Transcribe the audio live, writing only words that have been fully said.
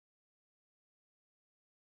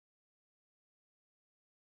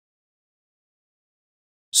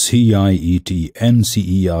CIET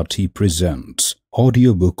NCERT presents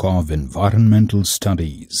Audiobook of Environmental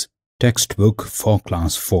Studies, Textbook for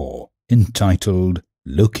Class 4, entitled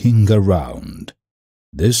Looking Around.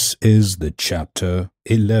 This is the Chapter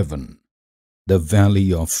 11, The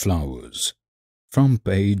Valley of Flowers, from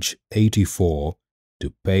page 84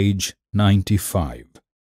 to page 95.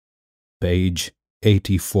 Page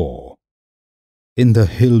 84. In the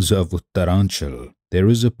hills of Uttaranchal, there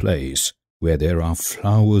is a place where there are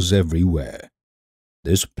flowers everywhere.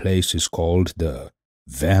 This place is called the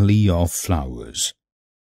Valley of Flowers.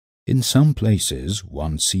 In some places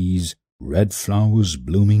one sees red flowers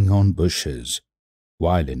blooming on bushes,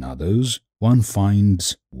 while in others one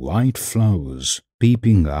finds white flowers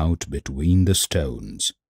peeping out between the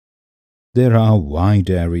stones. There are wide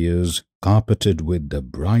areas carpeted with the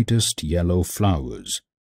brightest yellow flowers,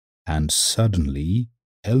 and suddenly,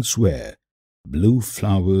 elsewhere, blue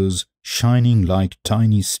flowers shining like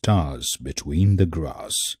tiny stars between the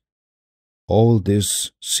grass. All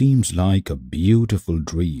this seems like a beautiful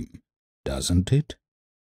dream, doesn't it?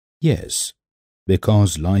 Yes,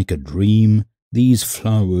 because like a dream, these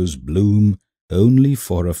flowers bloom only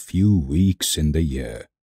for a few weeks in the year.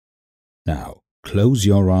 Now, close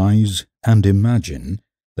your eyes and imagine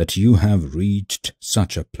that you have reached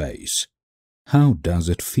such a place. How does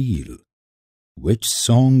it feel? Which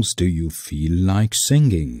songs do you feel like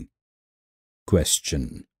singing?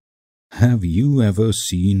 Question. Have you ever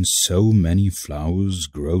seen so many flowers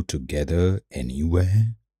grow together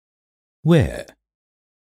anywhere? Where?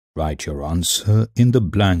 Write your answer in the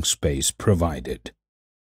blank space provided.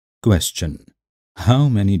 Question. How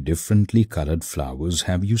many differently colored flowers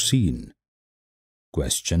have you seen?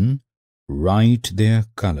 Question. Write their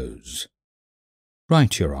colors.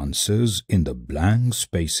 Write your answers in the blank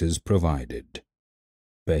spaces provided.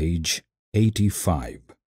 Page 85.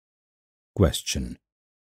 Question.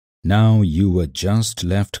 Now you were just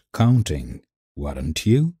left counting, weren't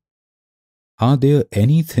you? Are there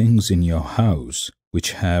any things in your house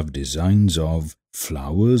which have designs of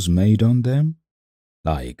flowers made on them,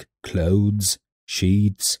 like clothes,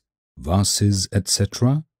 sheets, vases,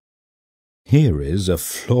 etc.? Here is a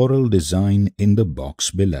floral design in the box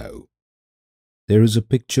below. There is a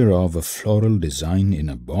picture of a floral design in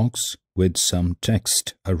a box with some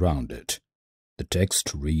text around it. The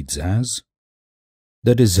text reads as,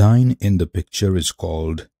 the design in the picture is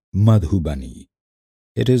called Madhubani.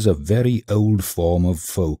 It is a very old form of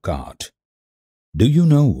folk art. Do you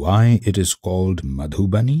know why it is called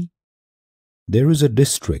Madhubani? There is a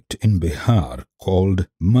district in Bihar called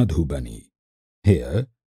Madhubani. Here,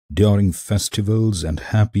 during festivals and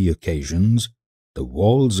happy occasions, the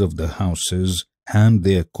walls of the houses and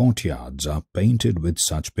their courtyards are painted with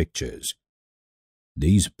such pictures.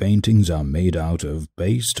 These paintings are made out of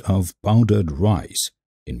paste of powdered rice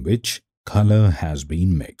in which color has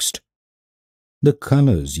been mixed. The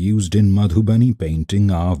colors used in Madhubani painting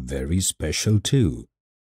are very special too.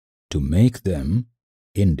 To make them,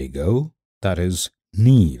 indigo, that is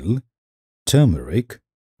neel, turmeric,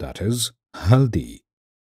 that is haldi.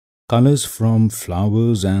 Colors from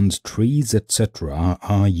flowers and trees, etc.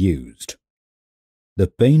 are used. The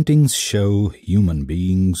paintings show human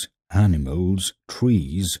beings, animals,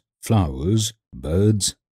 trees, flowers,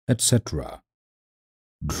 birds, etc.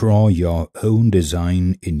 Draw your own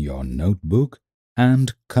design in your notebook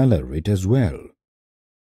and color it as well.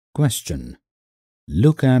 Question.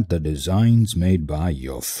 Look at the designs made by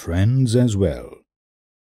your friends as well.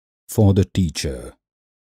 For the teacher.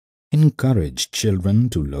 Encourage children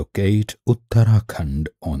to locate Uttarakhand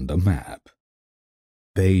on the map.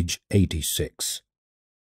 Page 86.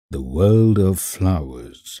 The World of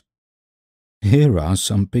Flowers. Here are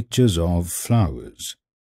some pictures of flowers.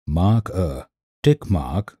 Mark a tick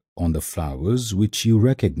mark on the flowers which you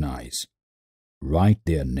recognize. Write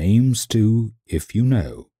their names too if you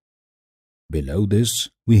know. Below this,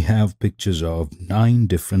 we have pictures of 9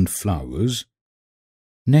 different flowers.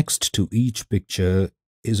 Next to each picture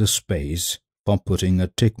is a space for putting a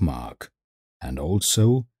tick mark, and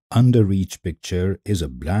also under each picture is a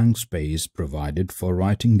blank space provided for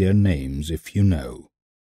writing their names if you know.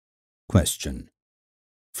 Question.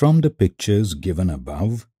 From the pictures given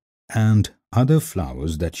above and other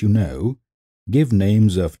flowers that you know, give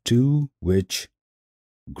names of 2 which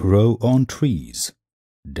grow on trees,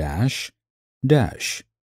 dash, dash,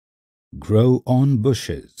 grow on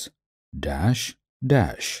bushes, dash,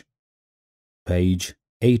 dash. Page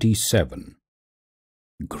 87.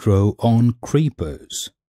 Grow on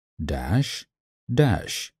creepers, dash,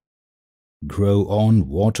 dash. Grow on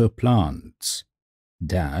water plants,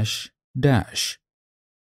 dash, dash.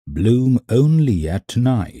 Bloom only at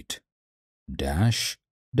night, dash,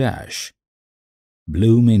 dash.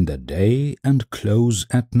 Bloom in the day and close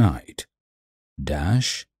at night.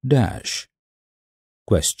 Dash, dash.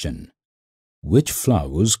 Question. Which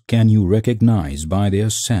flowers can you recognize by their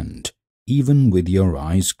scent, even with your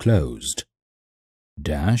eyes closed?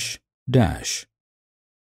 Dash, dash.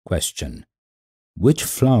 Question. Which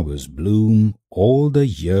flowers bloom all the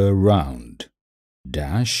year round?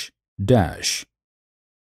 Dash, dash.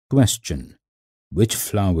 Question. Which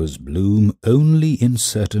flowers bloom only in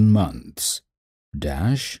certain months?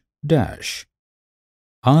 Dash, dash.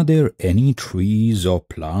 Are there any trees or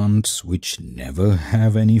plants which never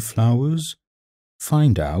have any flowers?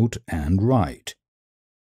 Find out and write.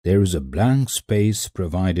 There is a blank space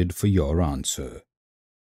provided for your answer.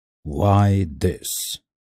 Why this?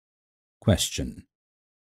 Question.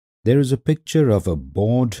 There is a picture of a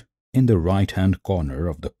board in the right-hand corner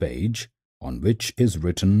of the page on which is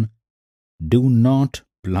written, "Do not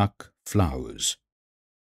pluck flowers."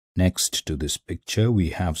 Next to this picture we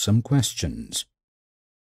have some questions.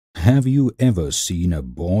 Have you ever seen a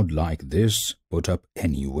board like this put up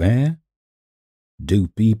anywhere? Do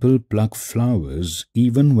people pluck flowers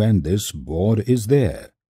even when this board is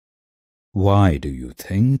there? Why do you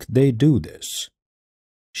think they do this?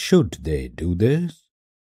 Should they do this?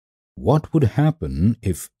 What would happen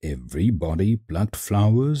if everybody plucked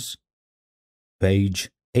flowers?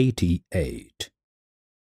 Page 88.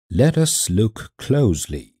 Let us look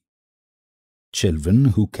closely. Children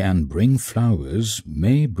who can bring flowers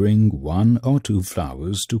may bring 1 or 2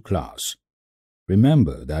 flowers to class.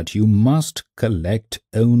 Remember that you must collect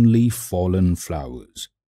only fallen flowers.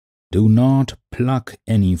 Do not pluck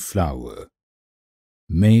any flower.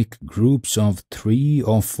 Make groups of 3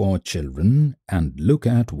 or 4 children and look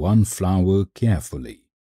at one flower carefully.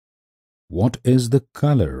 What is the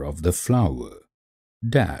color of the flower?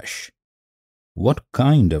 Dash. What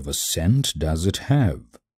kind of a scent does it have?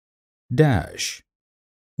 Dash.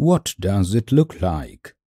 What does it look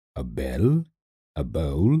like? A bell, a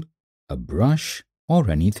bowl, a brush,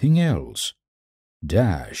 or anything else?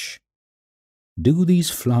 Dash. Do these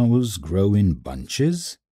flowers grow in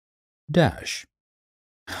bunches? Dash.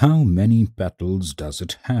 How many petals does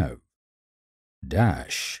it have?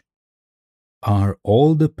 Dash. Are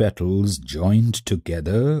all the petals joined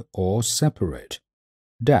together or separate?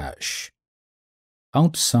 Dash.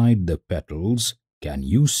 Outside the petals, can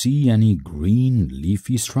you see any green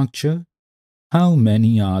leafy structure? How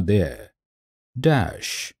many are there?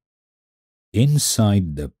 Dash.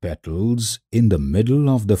 Inside the petals, in the middle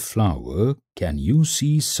of the flower, can you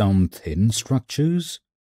see some thin structures?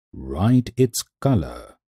 Write its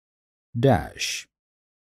color. Dash.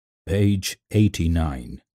 Page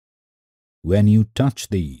 89. When you touch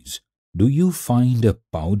these, do you find a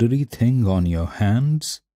powdery thing on your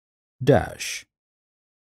hands? Dash.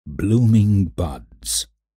 Blooming buds.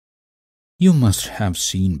 You must have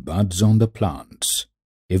seen buds on the plants.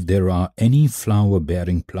 If there are any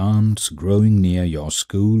flower-bearing plants growing near your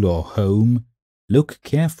school or home, look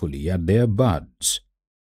carefully at their buds.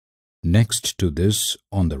 Next to this,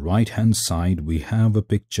 on the right-hand side, we have a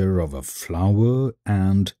picture of a flower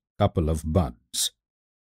and couple of buds.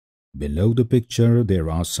 Below the picture, there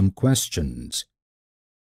are some questions.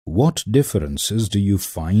 What differences do you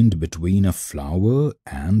find between a flower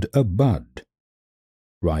and a bud?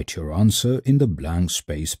 Write your answer in the blank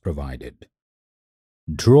space provided.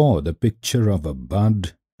 Draw the picture of a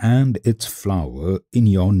bud and its flower in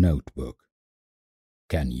your notebook.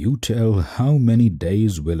 Can you tell how many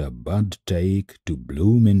days will a bud take to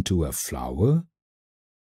bloom into a flower?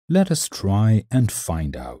 Let us try and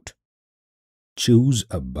find out. Choose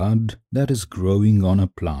a bud that is growing on a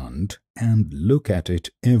plant and look at it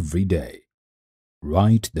every day.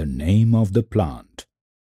 Write the name of the plant.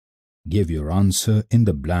 Give your answer in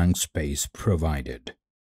the blank space provided.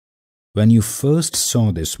 When you first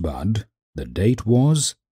saw this bud, the date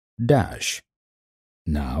was dash.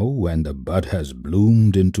 Now, when the bud has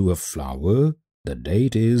bloomed into a flower, the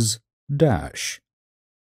date is dash.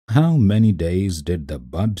 How many days did the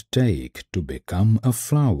bud take to become a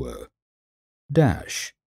flower?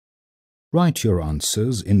 Dash. Write your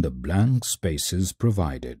answers in the blank spaces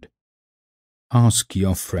provided. Ask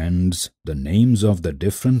your friends the names of the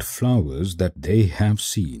different flowers that they have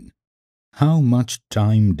seen. How much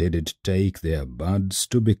time did it take their buds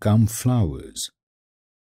to become flowers?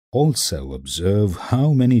 Also observe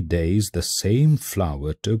how many days the same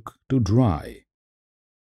flower took to dry.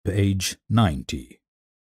 Page 90.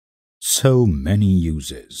 So many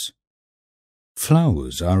uses.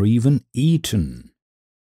 Flowers are even eaten.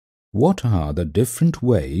 What are the different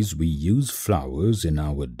ways we use flowers in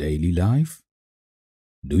our daily life?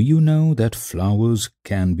 Do you know that flowers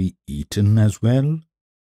can be eaten as well?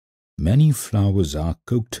 many flowers are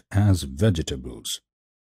cooked as vegetables.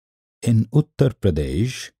 In Uttar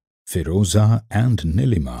Pradesh, Firoza and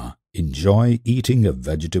Nilima enjoy eating a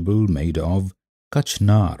vegetable made of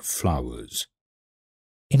kachnar flowers.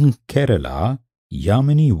 In Kerala,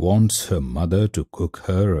 Yamini wants her mother to cook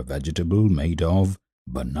her a vegetable made of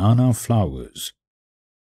banana flowers.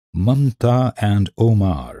 Mamta and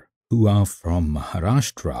Omar, who are from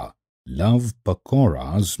Maharashtra, love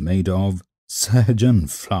pakoras made of sahajan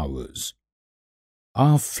flowers.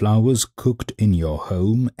 Are flowers cooked in your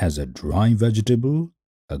home as a dry vegetable,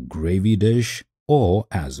 a gravy dish, or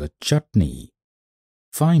as a chutney?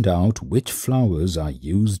 Find out which flowers are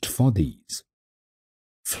used for these.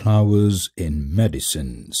 Flowers in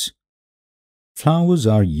medicines. Flowers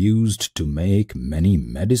are used to make many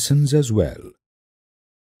medicines as well.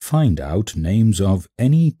 Find out names of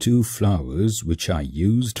any two flowers which are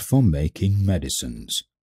used for making medicines.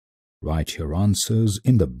 Write your answers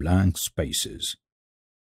in the blank spaces.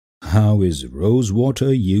 How is rose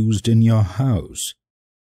water used in your house?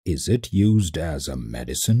 Is it used as a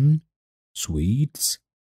medicine, sweets,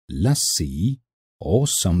 lassi, or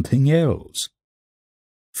something else?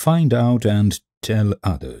 Find out and tell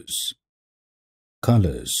others.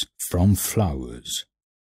 Colors from flowers.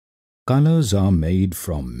 Colors are made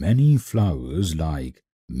from many flowers like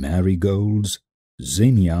marigolds,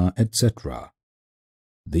 zinnia, etc.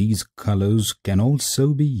 These colors can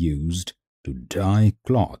also be used to dye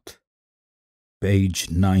cloth. Page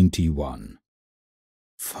 91.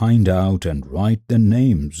 Find out and write the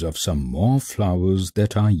names of some more flowers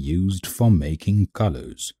that are used for making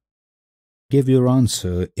colors. Give your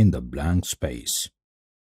answer in the blank space.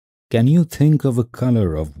 Can you think of a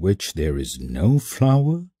color of which there is no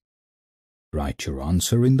flower? Write your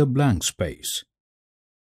answer in the blank space.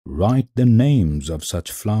 Write the names of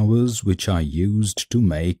such flowers which are used to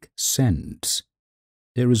make scents.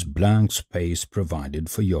 There is blank space provided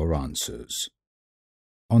for your answers.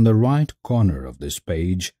 On the right corner of this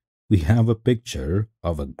page, we have a picture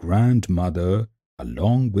of a grandmother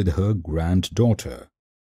along with her granddaughter.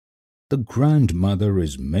 The grandmother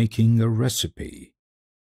is making a recipe.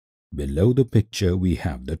 Below the picture we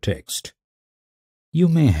have the text. You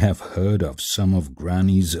may have heard of some of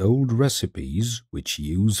Granny's old recipes which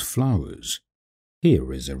use flowers.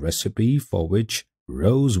 Here is a recipe for which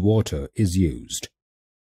rose water is used.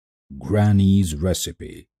 Granny's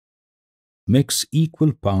recipe. Mix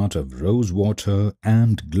equal part of rose water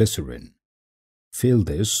and glycerin. Fill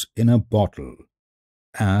this in a bottle.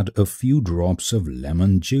 Add a few drops of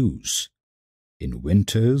lemon juice. In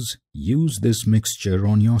winters, use this mixture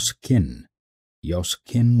on your skin. Your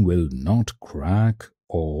skin will not crack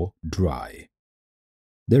or dry.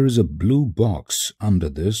 There is a blue box under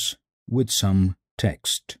this with some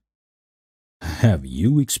text. Have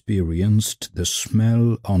you experienced the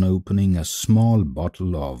smell on opening a small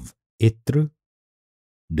bottle of Itr?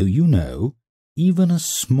 Do you know, even a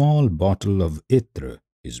small bottle of Itr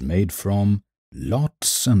is made from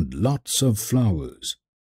lots and lots of flowers.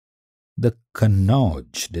 The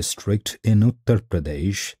Kannauj district in Uttar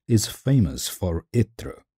Pradesh is famous for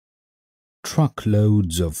Itr.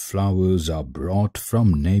 Truckloads of flowers are brought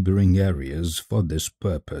from neighboring areas for this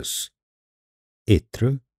purpose.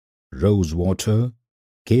 Itr, rose water,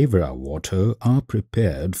 kevra water are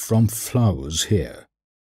prepared from flowers here.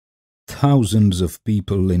 Thousands of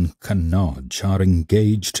people in Kannauj are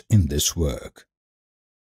engaged in this work.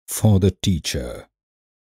 For the teacher.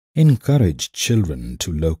 Encourage children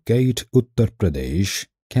to locate Uttar Pradesh,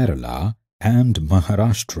 Kerala and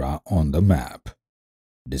Maharashtra on the map.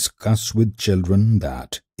 Discuss with children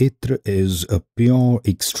that Itr is a pure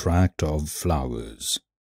extract of flowers.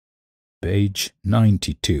 Page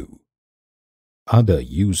 92. Other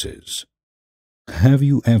uses. Have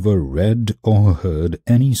you ever read or heard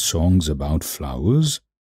any songs about flowers?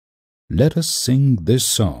 Let us sing this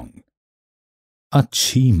song.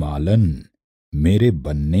 Achhi Malan, mere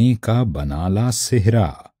banne ka banala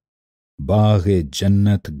sehra. Baag-e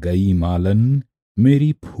jannat gayi malan,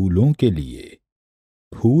 meri phoolon ke liye.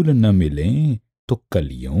 Phool na mile, to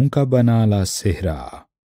kaliyon ka banala sehra.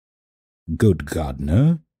 Good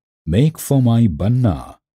gardener, make for my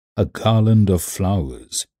banna a garland of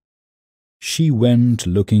flowers. She went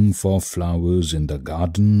looking for flowers in the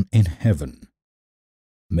garden in heaven.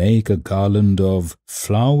 Make a garland of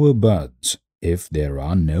flower buds if there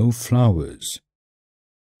are no flowers.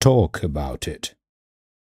 Talk about it.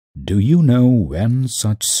 Do you know when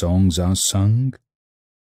such songs are sung?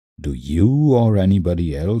 Do you or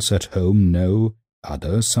anybody else at home know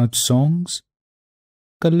other such songs?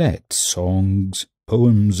 Collect songs,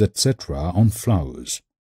 poems, etc. on flowers.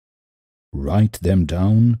 Write them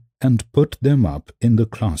down and put them up in the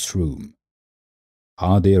classroom.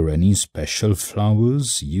 Are there any special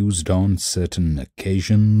flowers used on certain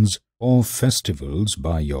occasions or festivals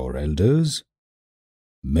by your elders?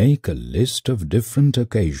 Make a list of different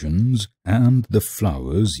occasions and the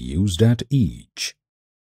flowers used at each.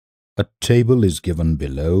 A table is given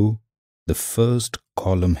below. The first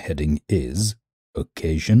column heading is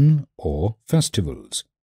Occasion or Festivals.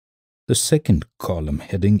 The second column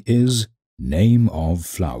heading is Name of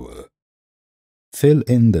Flower. Fill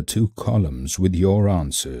in the two columns with your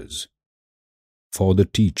answers. For the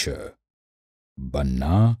teacher,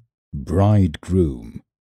 Banna, bridegroom.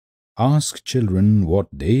 Ask children what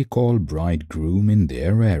they call bridegroom in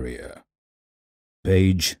their area.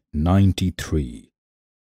 Page 93.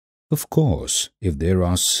 Of course, if there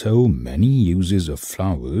are so many uses of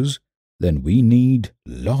flowers, then we need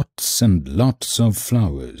lots and lots of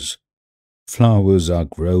flowers. Flowers are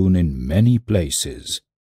grown in many places.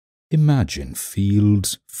 Imagine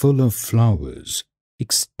fields full of flowers,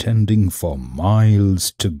 extending for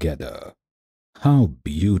miles together. How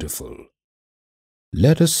beautiful!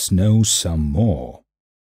 Let us know some more.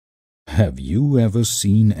 Have you ever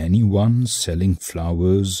seen anyone selling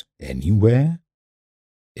flowers anywhere?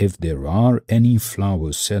 If there are any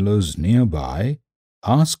flower sellers nearby,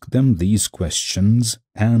 ask them these questions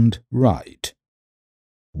and write.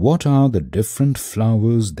 What are the different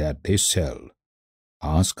flowers that they sell?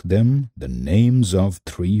 Ask them the names of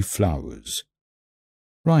 3 flowers.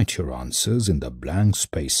 Write your answers in the blank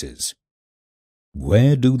spaces.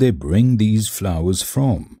 Where do they bring these flowers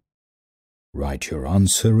from? Write your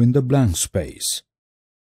answer in the blank space.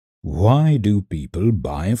 Why do people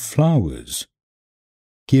buy flowers?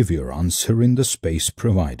 Give your answer in the space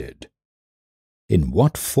provided. In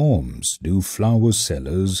what forms do flower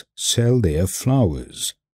sellers sell their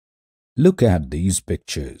flowers? Look at these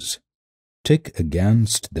pictures. Tick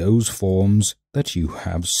against those forms that you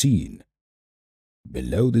have seen.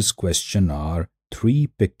 Below this question are 3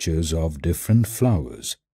 pictures of different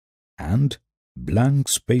flowers, and blank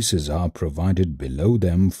spaces are provided below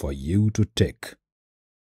them for you to tick.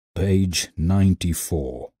 Page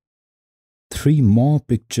 94. 3 more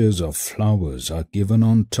pictures of flowers are given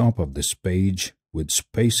on top of this page with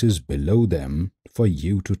spaces below them for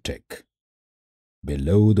you to tick.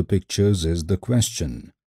 Below the pictures is the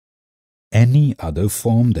question. Any other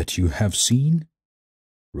form that you have seen?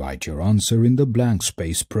 Write your answer in the blank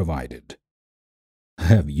space provided.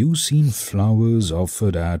 Have you seen flowers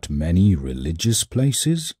offered at many religious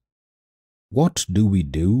places? What do we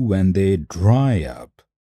do when they dry up?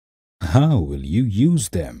 How will you use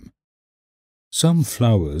them? Some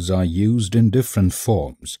flowers are used in different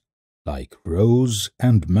forms, like rose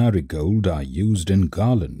and marigold are used in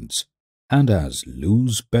garlands, and as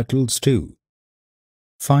loose petals too.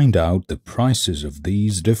 Find out the prices of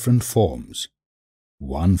these different forms.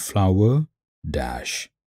 1 flower, dash.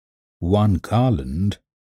 1 garland,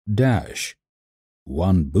 dash.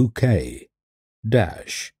 1 bouquet,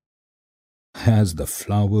 dash. Has the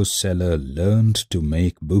flower seller learned to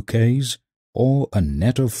make bouquets or a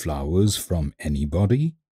net of flowers from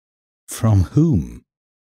anybody? From whom?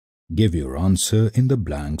 Give your answer in the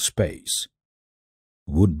blank space.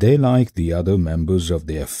 Would they like the other members of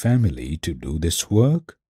their family to do this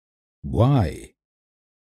work? Why?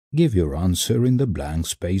 Give your answer in the blank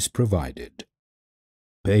space provided.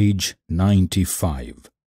 Page 95.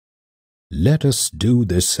 Let us do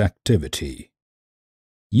this activity.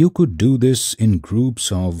 You could do this in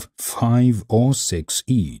groups of 5 or 6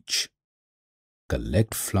 each.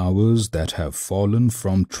 Collect flowers that have fallen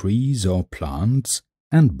from trees or plants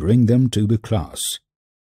and bring them to the class.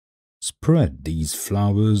 Spread these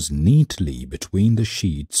flowers neatly between the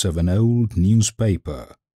sheets of an old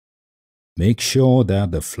newspaper. Make sure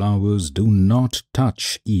that the flowers do not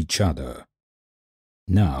touch each other.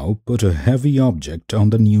 Now put a heavy object on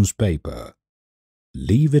the newspaper.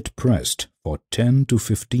 Leave it pressed for 10 to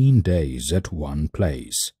 15 days at one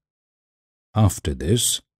place. After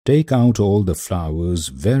this, take out all the flowers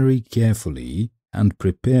very carefully and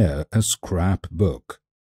prepare a scrapbook.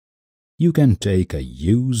 You can take a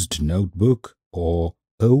used notebook or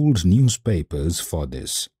old newspapers for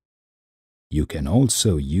this. You can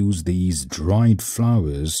also use these dried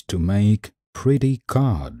flowers to make pretty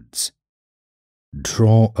cards.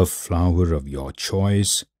 Draw a flower of your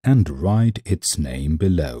choice and write its name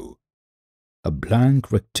below. A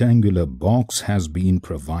blank rectangular box has been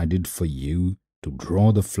provided for you to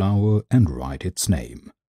draw the flower and write its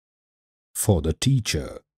name. For the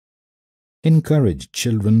teacher, encourage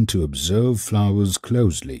children to observe flowers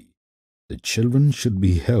closely. The children should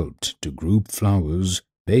be helped to group flowers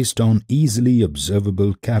based on easily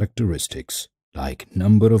observable characteristics. like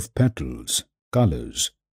number of petals,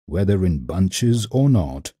 colors, whether in bunches or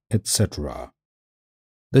not, etc.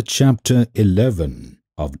 The chapter 11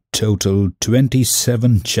 of total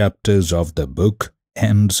 27 chapters of the book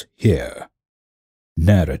ends here.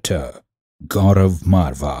 Narrator Gaurav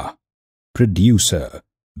Marva. Producer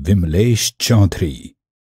Vimlesh Chaudhary.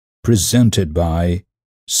 Presented by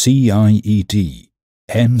CIET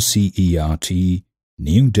NCERT,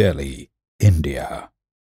 New Delhi, India.